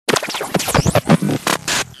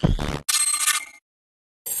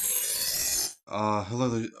hello,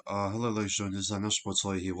 ladies and gentlemen. This is Nash Sports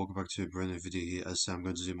Lawyer here. Welcome back to a brand new video here. As I say, I'm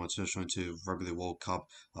going to do my 2022 Rugby World Cup,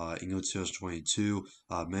 England 2022,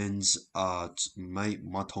 men's,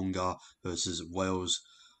 Tonga versus Wales,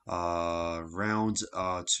 round,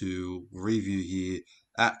 to review here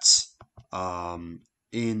at,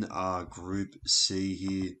 in, Group C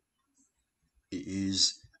here. It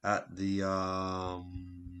is at the,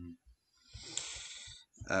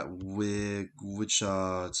 at which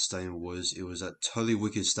stadium it was. It was at Totally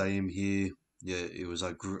Wicked Stadium here. Yeah, it was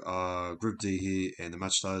at Group D here, and the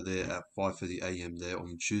match started there at 5:30 a.m. there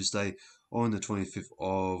on Tuesday, on the 25th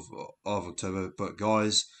of October. But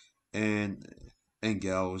guys and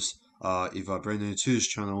gals, if you are brand new to this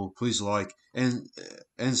channel, please like and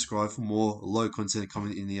subscribe for more low content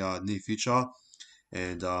coming in the near future,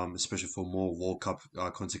 and especially for more World Cup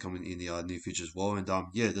content coming in the near future as well. And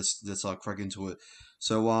yeah, let's crack into it.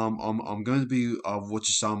 So I'm going to be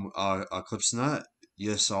watching some clips in that.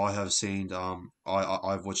 Yes, I have seen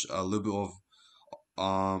I've watched a little bit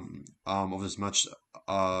of this match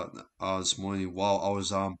this morning while I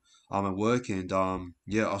was at work, and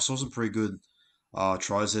yeah, I saw some pretty good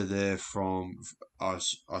tries there from I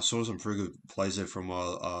saw some pretty good plays there from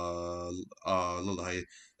Lulahay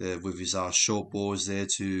there with his short balls there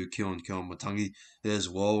to Keon Matangi there as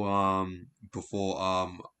well, before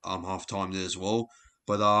half time there as well.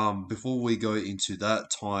 But before we go into that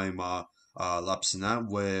time lapse in that,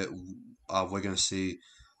 where we're gonna see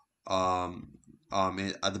at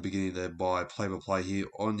the beginning there by play here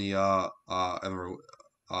on the NRL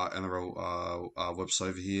website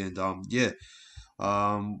over here, and yeah.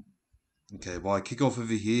 Um, okay, well, I kick off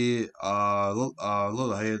over here.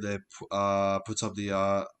 Lola here there puts up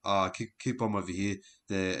the kick bomb over here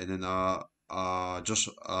there, and then Josh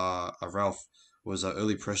Ralph was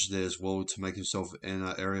early pressure there as well to make himself in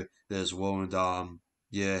an area there as well, and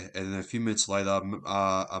yeah, and then a few minutes later,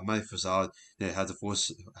 May Fazard yeah had to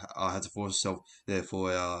force himself there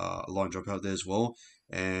for a line dropout there as well,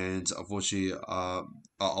 and unfortunately,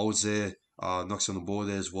 Olds there knocks on the board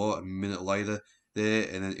there as well a minute later there,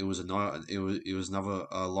 and then it was another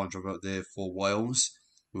line drop out there for Wales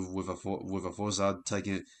with a Forsard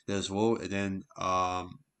taking it there as well, and then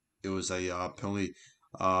it was a penalty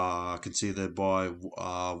conceded there by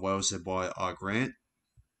Wales there by Grant,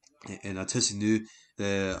 and Tessie knew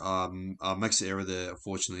there makes the error there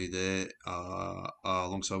unfortunately there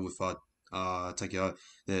alongside with take out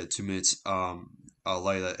there 2 minutes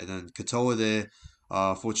later, and then Katoa there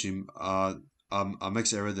fortunately makes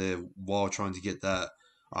the error there while trying to get that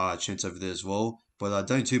chance over there as well. But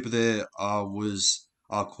Dane Tupper there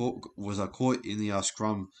caught in the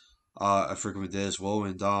scrum frequently there as well,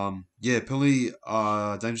 and yeah, penalty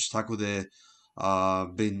dangerous tackle there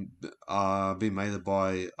being made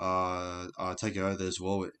by Takeo there as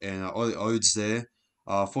well, and Ollie Odes there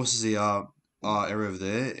forces the error over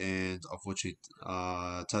there, and unfortunately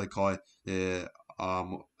Talakai there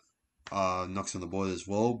knocks on the board as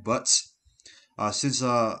well. But since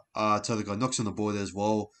Talakai knocks on the board as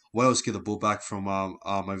well, Wales get the ball back from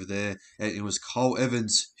over there, and it was Cole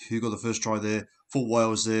Evans who got the first try there for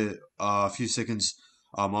Wales there. A few seconds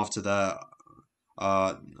after that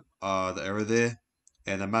the error there,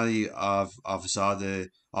 and Amali Avazar there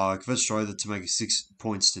converts try to make it 6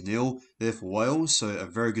 points to nil there for Wales. So a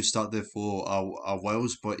very good start there for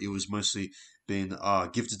Wales, but it was mostly being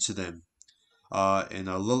gifted to them. And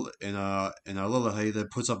a Lila Hayder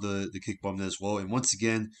puts up the kick bomb there as well, and once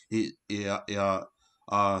again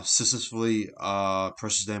successfully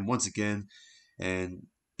pressures them once again, and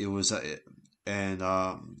it was and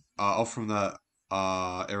off from that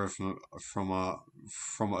error from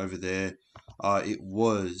over there, it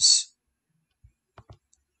was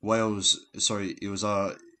Wales. Sorry, it was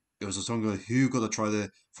a Tonga who got a try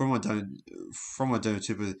there from my donor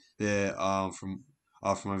Tipper there from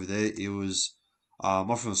over there. It was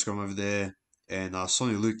off from the scrum over there, and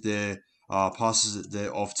Sonny Luke there passes it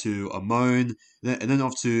there off to Amon, and then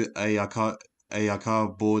off to a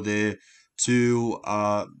cardboard there to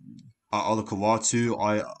Olakawatu.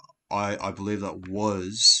 I believe that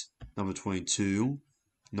was number 22.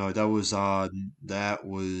 No, that was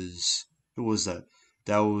who was that?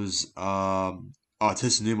 That was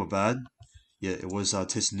Tessanu, my bad. Yeah, it was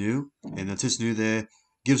Tessanu, and Tessanu there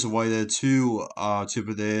gives away there to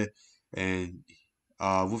Tupa there, and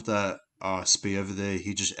with that speed over there,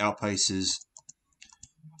 he just outpaces.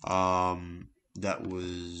 That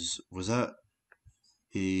was that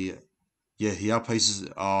he yeah, he outpaces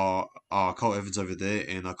Cole Evans over there,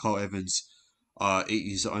 and Cole Evans eat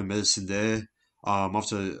his own medicine there.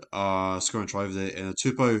 After scoring a try over there, and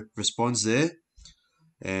Tupo responds there,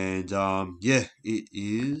 and yeah, it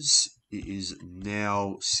is it is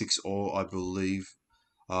now 6-all, I believe.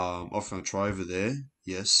 Off on a try over there.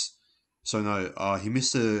 Yes. So no, he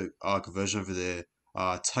missed a conversion over there.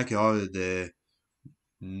 Take it over there.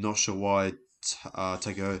 Not sure why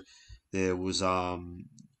Takeo there was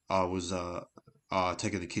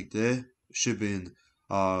taking the kick there. Should have been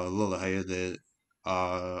Lolahea there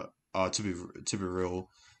to be real.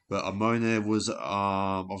 But Amone was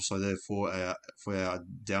obviously there for our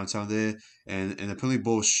downtown there, and the penalty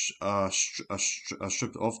ball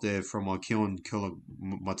stripped off there from Keon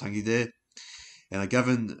Matangi there, and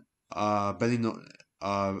Gavin Benninon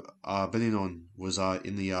was was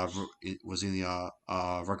in the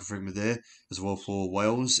ruck fragment there as well for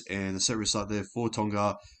Wales, and the set restart there for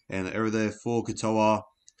Tonga, and the error there for Katoa,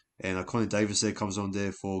 and Connie Davis there comes on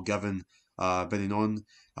there for Gavin Benninon.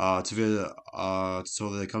 Tavia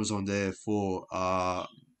Totola there comes on there for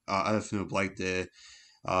Adafino Blake there.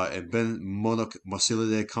 And Ben Monok Masila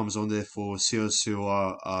there comes on there for Sio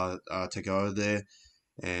Siwa Tekao there,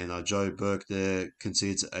 and Joe Burke there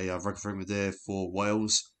concedes a record fragment there for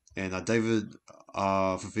Wales, and David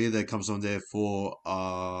Fafia there comes on there for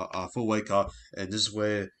Waker, and this is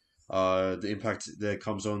where the impact there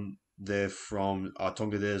comes on there from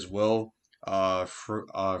Tonga there as well. For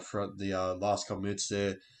the last couple minutes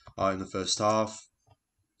there in the first half,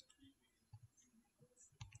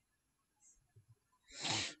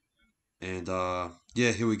 and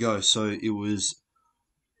yeah, here we go. So it was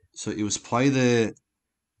play there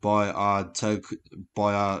by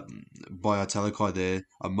Talakai there,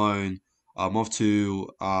 a moan. Off to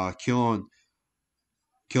Kilo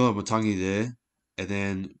Matangi there, and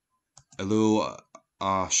then a little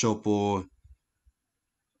short ball.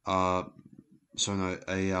 Uh, so no,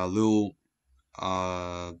 a little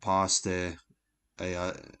pass there,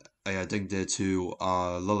 a dink there to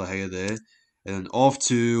Lolahea there, and then off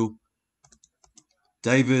to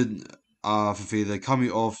David Fafita there,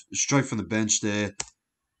 coming off straight from the bench there,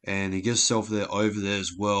 and he gets himself there over there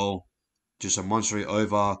as well. Just a monster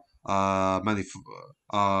over Manny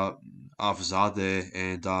Fazard there,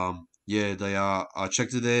 and yeah, they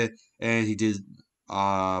checked it there, and he did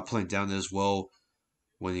plant down there as well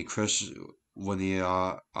when he crashed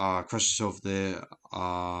crashed himself there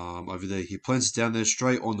over there. He plants it down there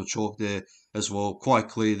straight on the chalk there as well, quite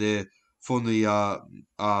clear there from the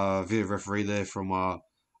video referee there from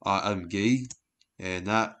Adam Gee, and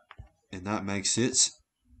that makes it.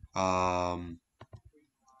 Um,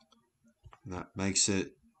 that makes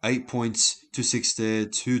it 8 points to 6 there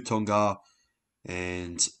to Tonga,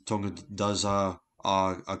 and Tonga does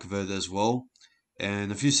convert as well.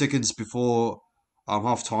 And a few seconds before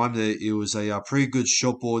half time there, it was a pretty good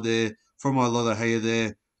shot ball there from Lolohea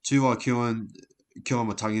there to Kieran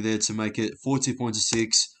Matangi there to make it 14 points to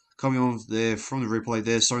 6. Coming on there from the replay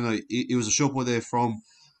there, sorry no, it was a short ball there from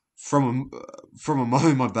a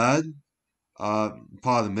Mo, my bad.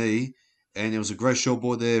 Pardon me, and it was a great short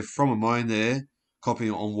ball there from a mine there,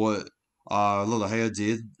 copying on what Lolahea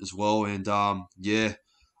did as well, and yeah,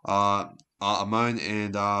 Amon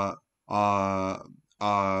and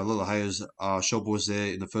Lolahea's short balls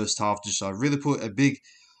there in the first half just really put a big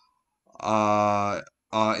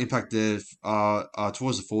impact there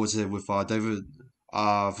towards the forwards there with David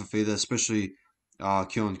Fafita, especially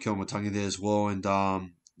Keon Matangi there as well, and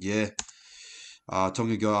yeah.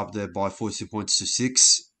 Tonga go up there by 14 points to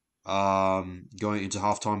 6. Going into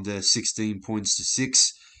halftime there, 16 points to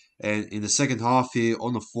 6. And in the second half here,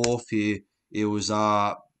 on the fourth here, it was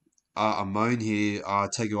a moan here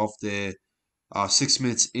taking off there 6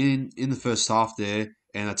 minutes in the first half there.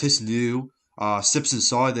 And Tess New steps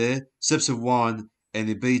inside there, steps of one, and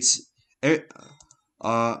he beats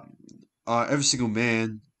uh, every single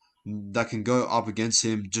man that can go up against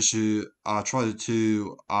him just to try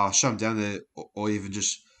to shut him down there, or even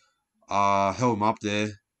just held him up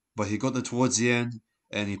there. But he got there towards the end,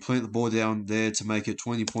 and he planted the ball down there to make it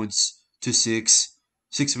 20 points to 6.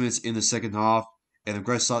 6 minutes in the second half, and a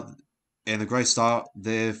great start,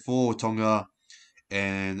 there for Tonga,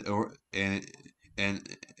 and and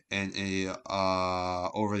and and it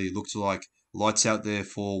already looked like lights out there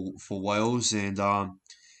for Wales, and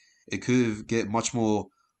it could get much more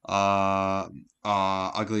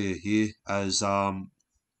uglier here as they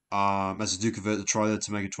do convert the try there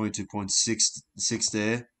to make it 22.66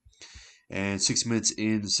 there, and 6 minutes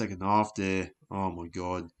in the second half there. Oh my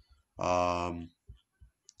god. Um,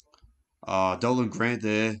 Dolan Grant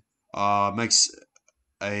there makes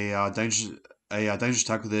a dangerous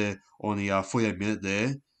tackle there on the 48 minute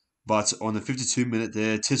there, but on the 52 minute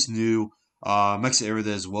there, Tisnu makes an error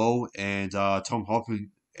there as well, and Tom Hopkins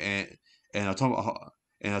and Tom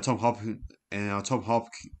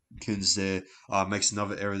Hopkins Watkins there makes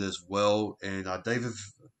another error there as well, and David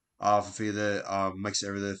Fafita there makes an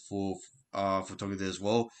error there for Tonga there as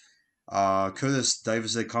well. Curtis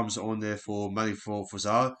Davis there comes on there for Matty for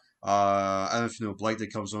Zara. Anthony Blake there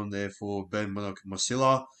comes on there for Ben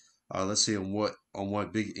Masila. Let's see on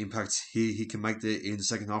what big impact he can make there in the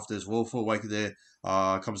second half there as well. For Waker there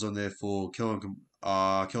comes on there for Killer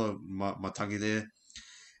Matangi there.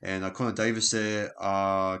 And Connor Davis there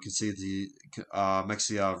can see makes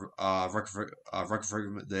the record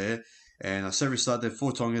fragment there. And Severy start there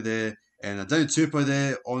for Tonga there. And Daniel Tupou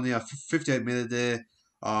there on the 58 minute there.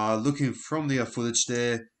 Looking from the footage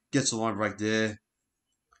there, gets a line break there.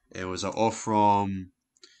 It was off from,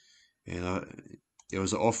 you know, it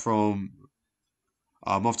was off from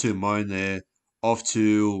off to Moan there, off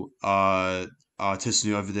to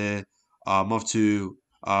Tissanu over there, off to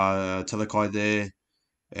Telekai there,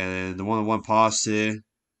 and the one-on-one pass there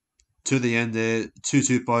to the end there, to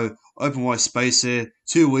Tupou, open wide space there,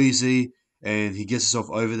 too easy, and he gets himself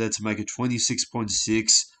over there to make it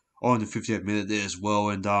 26.6 on the 58th minute there as well,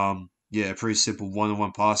 and yeah, a pretty simple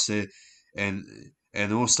one-on-one pass there, and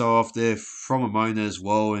also off there from Amona as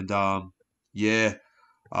well, and yeah,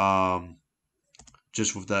 um,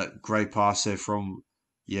 just with that great pass there from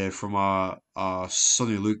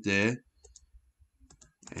Sonny Luke there,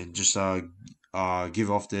 and just give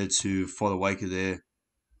off there to Father Waker there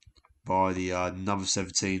by the number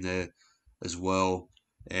 17 there as well.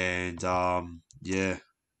 And yeah,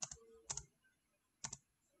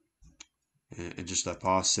 and just that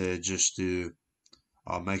pass there just to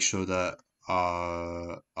make sure that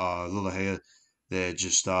Lillahea there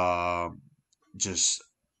just a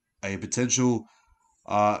potential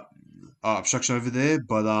uh, obstruction over there.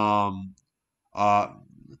 But uh,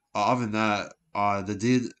 other than that, they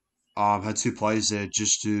did had two plays there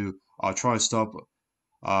just to try and stop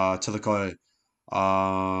Telekai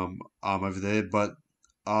over there. But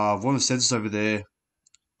one of the centers over there,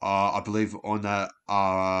 I believe on that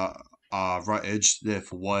right edge there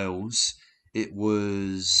for Wales, it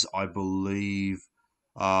was I believe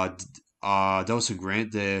Delson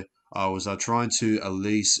Grant there was trying to at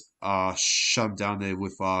least shut him down there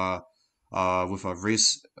with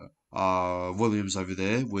Reese Williams over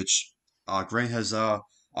there, which Grant has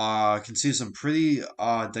can see some pretty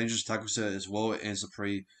dangerous tackles there as well, and some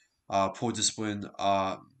pretty poor discipline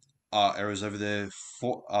errors over there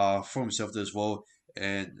for himself there as well,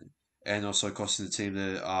 and also costing the team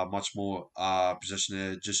there much more possession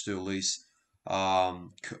there just to at least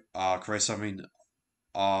create something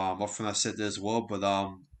off from that set there as well. But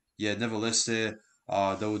yeah, nevertheless there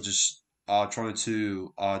they were just trying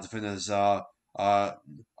to defend uh, uh,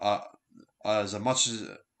 as much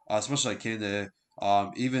as I can there.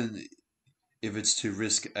 Even if it's to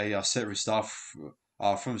risk a set restart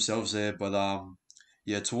for themselves there. But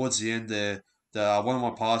yeah, towards the end there, the one of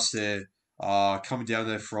my pass there, coming down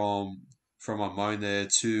there from Amon there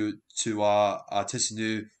to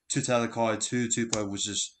Tessinu to Talakai to Tupo was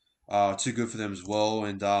just too good for them as well.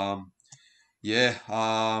 And yeah,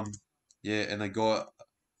 yeah, and they got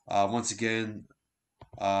once again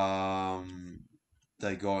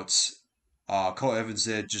they got Cole Evans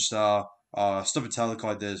there just stopping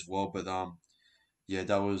Talakai there as well. But yeah,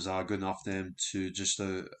 that was good enough for them to just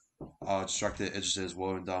distract their edges there as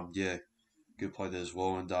well. And yeah, good play there as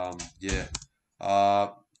well. And yeah, uh,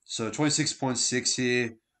 so 26.6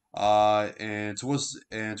 here. And towards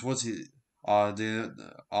the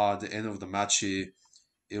end of the match here,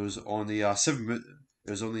 it was on the it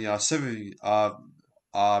was on the 7 minute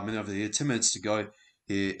of the year, 10 minutes to go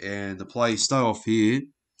here, and the play start off here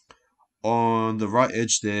on the right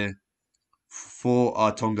edge there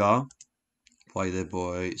for Tonga. Play there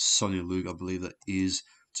by Sonia Luke, I believe that is,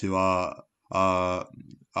 to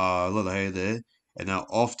Lelahea there, and now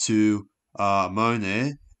off to Moan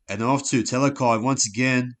there, and off to Telekai once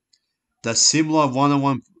again. That similar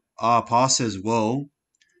one-on-one pass as well,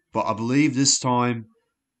 but I believe this time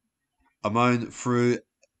Amon threw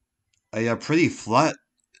a pretty flat,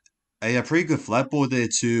 a pretty good flat ball there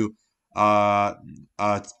to Telekai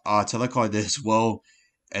there as well,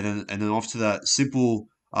 and then off to that simple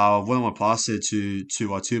one-on-one pass there to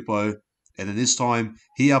Tupo, and then this time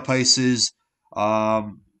he outpaces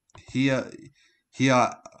um he he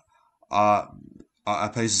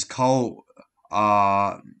outpaces Cole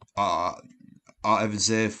uh uh Evans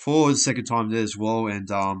there for the second time there as well, and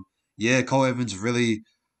yeah, Cole Evans really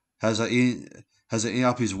has a has an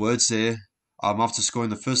up his words there. After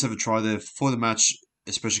scoring the first ever try there for the match,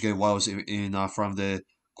 especially against Wales in front of there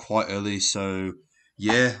quite early. So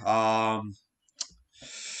yeah,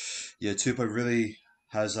 yeah, Tupo really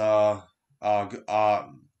has gone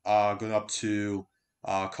up to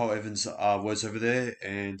Cole Evans was over there,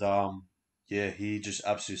 and yeah, he just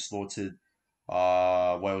absolutely slaughtered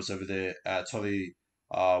Wales over there at totally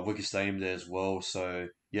Wicket Stadium there as well. So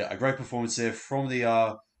yeah, a great performance there from the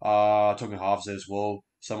Tongan halves there as well.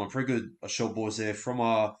 Some pretty good short balls there from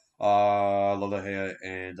Lolohea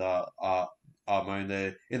and Moan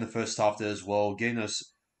there in the first half there as well. Getting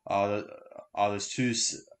us uh,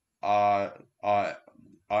 there's uh, uh,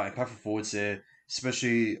 impactful forwards there,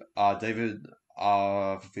 especially David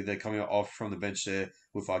they're coming off from the bench there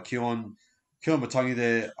with Keon Matangi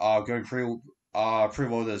there going pretty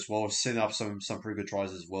well there as well, setting up some pretty good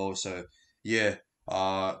tries as well. So yeah,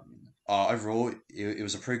 uh, overall it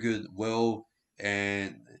was a pretty good, well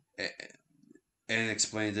and and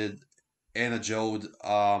explained it and a gelled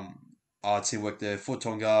teamwork there for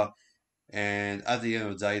Tonga. And at the end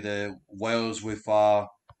of the day, there Wales with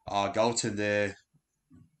Galton there,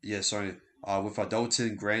 yeah, sorry, with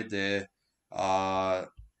Dalton Grant there, uh,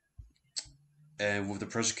 and with the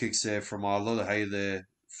pressure kicks there from Lola Hay there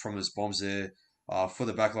from his bombs there, for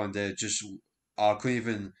the backline there, just couldn't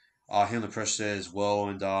even handle the pressure there as well.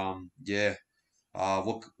 And yeah,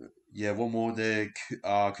 what what more there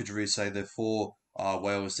could you really say there for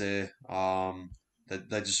Wales there?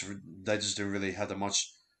 They just didn't really have that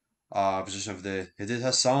much position over there. He did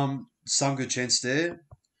have some good chance there,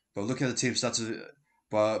 but looking at the team stats,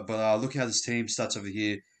 looking at this team stats over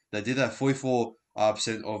here, they did have 44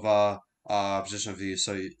 percent of possession over here.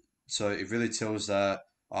 So it really tells that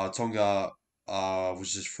Tonga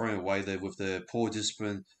was just thrown away there with the poor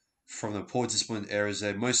discipline from the poor discipline areas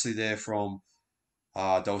there, mostly there from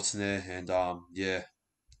Dalton there, and yeah,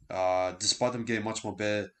 despite them getting much more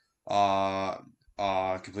better uh,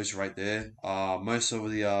 completion rate there, most of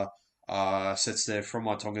the sets there from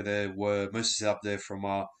Tonga there were mostly set up there from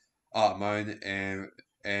Moan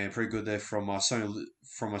and pretty good there from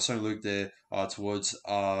Sony Luke there towards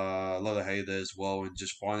Lola Hay there as well, and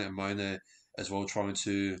just finding Moan there as well, trying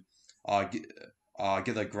to uh, get,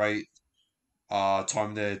 get a great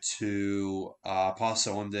time there to pass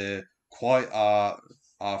it on there quite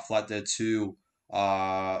flat there to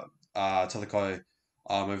uh, Teleco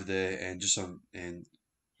over there, and and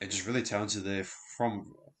just really talented there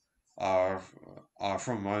uh,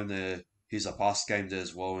 from Moan there. He's a pass game there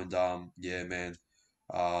as well, and yeah, man,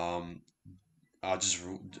 um, just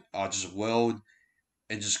just well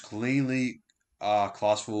and just cleanly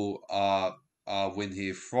classful win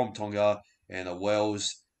here from Tonga and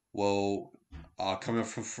Wales will coming up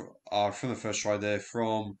from the first try there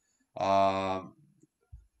uh,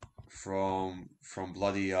 from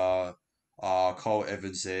bloody Cole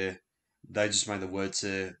Evans there. They just made the words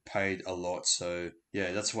there paid a lot. So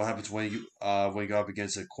yeah, that's what happens when you go up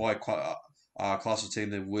against a quite classful team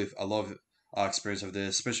then with a lot of experience over there,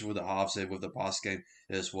 especially with the halves there with the pass game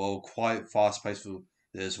as well. Quite fast paced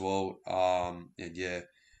there as well. And yeah,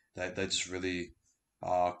 they just really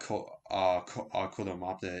caught them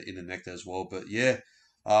up there in the neck there as well. But yeah,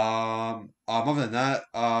 other than that,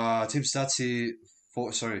 team stats here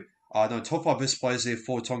for sorry. No, top five best players here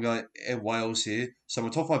for Tonga and Wales here. So my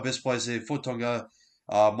top five best players here for Tonga.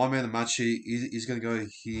 My man of the match here is going to go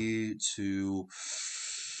here to.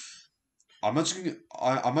 I'm actually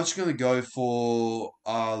gonna go for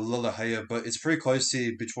Lalahea, but it's pretty close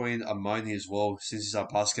here between Amoni as well, since his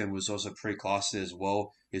pass game was also pretty classy as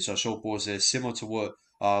well. His short balls there, similar to what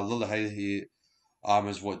Lalahea here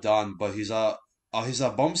has what done, but his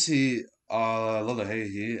bombs here Lalahea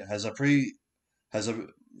here has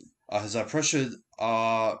a pressured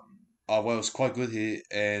Wales quite good here,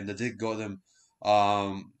 and they did got them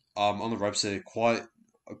on the ropes there quite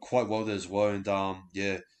well there as well, and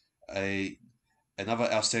yeah, a another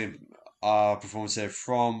outstanding performance there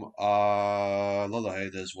from Lola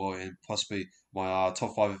Hayes as well, and possibly my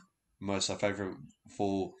top five most favorite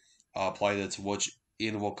full player there to watch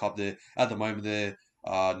in the World Cup there at the moment there.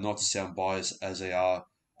 Not to sound biased as a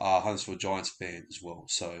Huntsville Giants fan as well.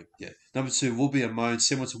 So yeah, number two will be a Moan,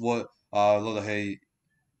 similar to what Lola Hay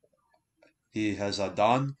he has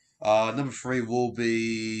done. Number three will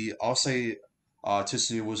be, I'll say,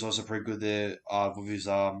 Tissot was also pretty good there with his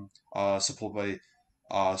support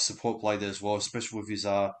play there as well, especially with his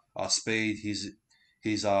speed.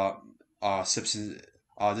 His steps in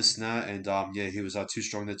this and that, and yeah, he was too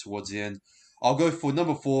strong there towards the end. I'll go for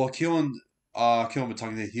number four, Keelan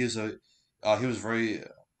Matangi there. He was very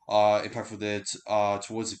impactful there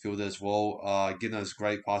towards the field as well, getting those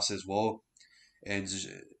great passes as well, and just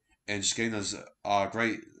getting those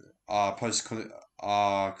great post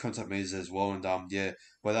contact meters as well. And yeah,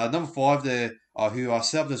 but number five there, who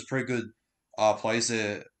set up those pretty good plays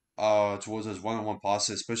there towards those one-on-one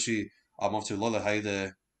passes, especially off to Lola Hay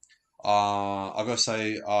there. I gotta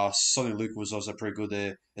say, Sonny Luke was also pretty good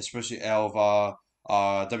there, especially out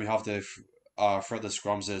of dummy half there, throughout the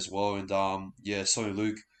scrums there as well. And yeah, Sonny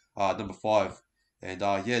Luke, number five, and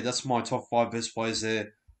yeah, that's my top five best players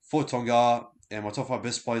there for Tonga, and my top five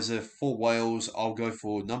best players there for Wales. I'll go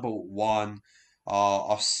for number one.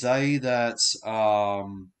 I'll say that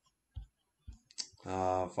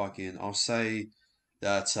I'll say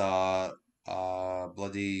that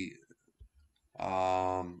bloody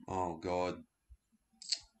oh God,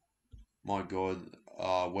 my God,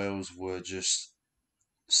 Wales were just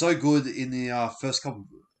so good in the first couple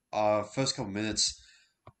minutes,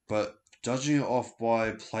 but judging it off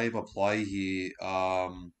by play here,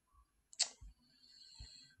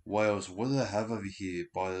 Wales, what do they have over here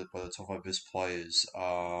by the top five best players?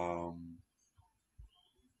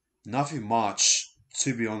 Nothing much,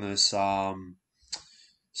 to be honest.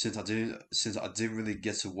 Since I didn't really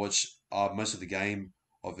get to watch most of the game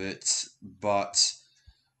of it, but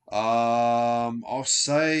I'll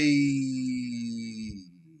say,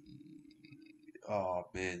 oh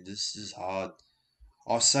man, this is hard.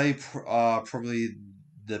 I'll say probably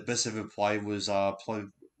the best ever play was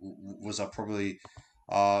probably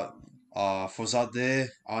uh Fozat there.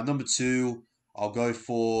 Number two, I'll go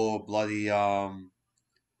for bloody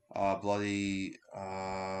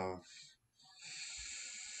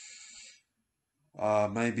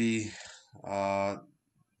maybe uh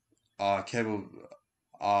Cable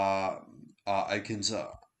uh Aikens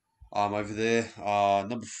over there.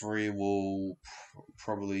 Number three will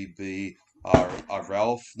probably be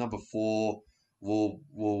Ralph. Number four will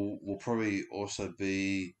probably also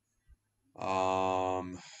be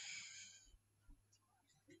um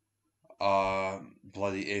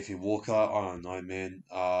bloody Anthony Walker. I don't know, man.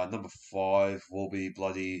 Number five will be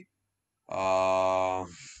bloody uh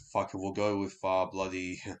fuck it. We'll go with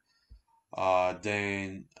bloody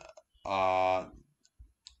Dan. Uh,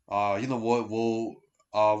 you know what? We'll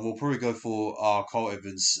probably go for Cole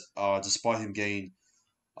Evans. Despite him getting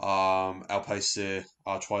outpaced there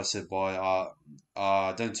twice there by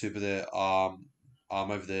Dan Tuber there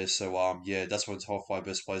over there. So yeah, that's one of the top five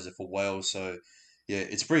best players there for Wales. So yeah,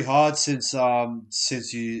 it's pretty hard since I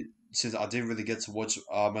didn't really get to watch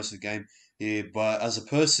most of the game here. But as a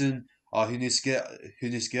person who needs to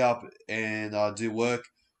get up and do work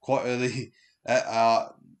quite early at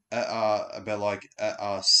about like at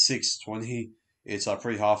 6:20, it's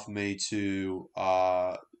pretty hard for me to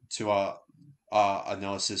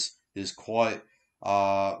analysis is quite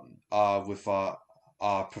with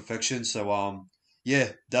perfection. So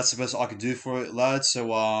yeah, that's the best I can do for it, lads.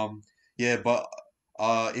 So yeah, but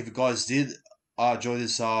if you guys did enjoy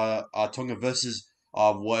this Tonga versus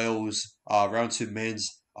Wales round two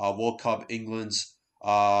men's World Cup England's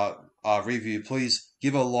review, please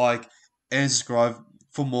give a like and subscribe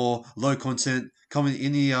for more low content coming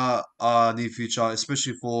in the near future,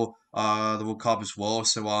 especially for the World Cup as well.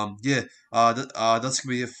 So yeah, that's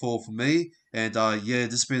gonna be it for me. And yeah,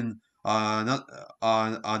 this has been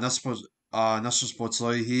not sports National Sports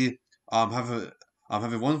Lawyer here. Have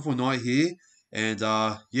a wonderful night here, and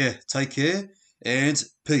yeah, take care and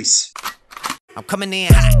peace. I'm coming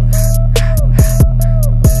in hot.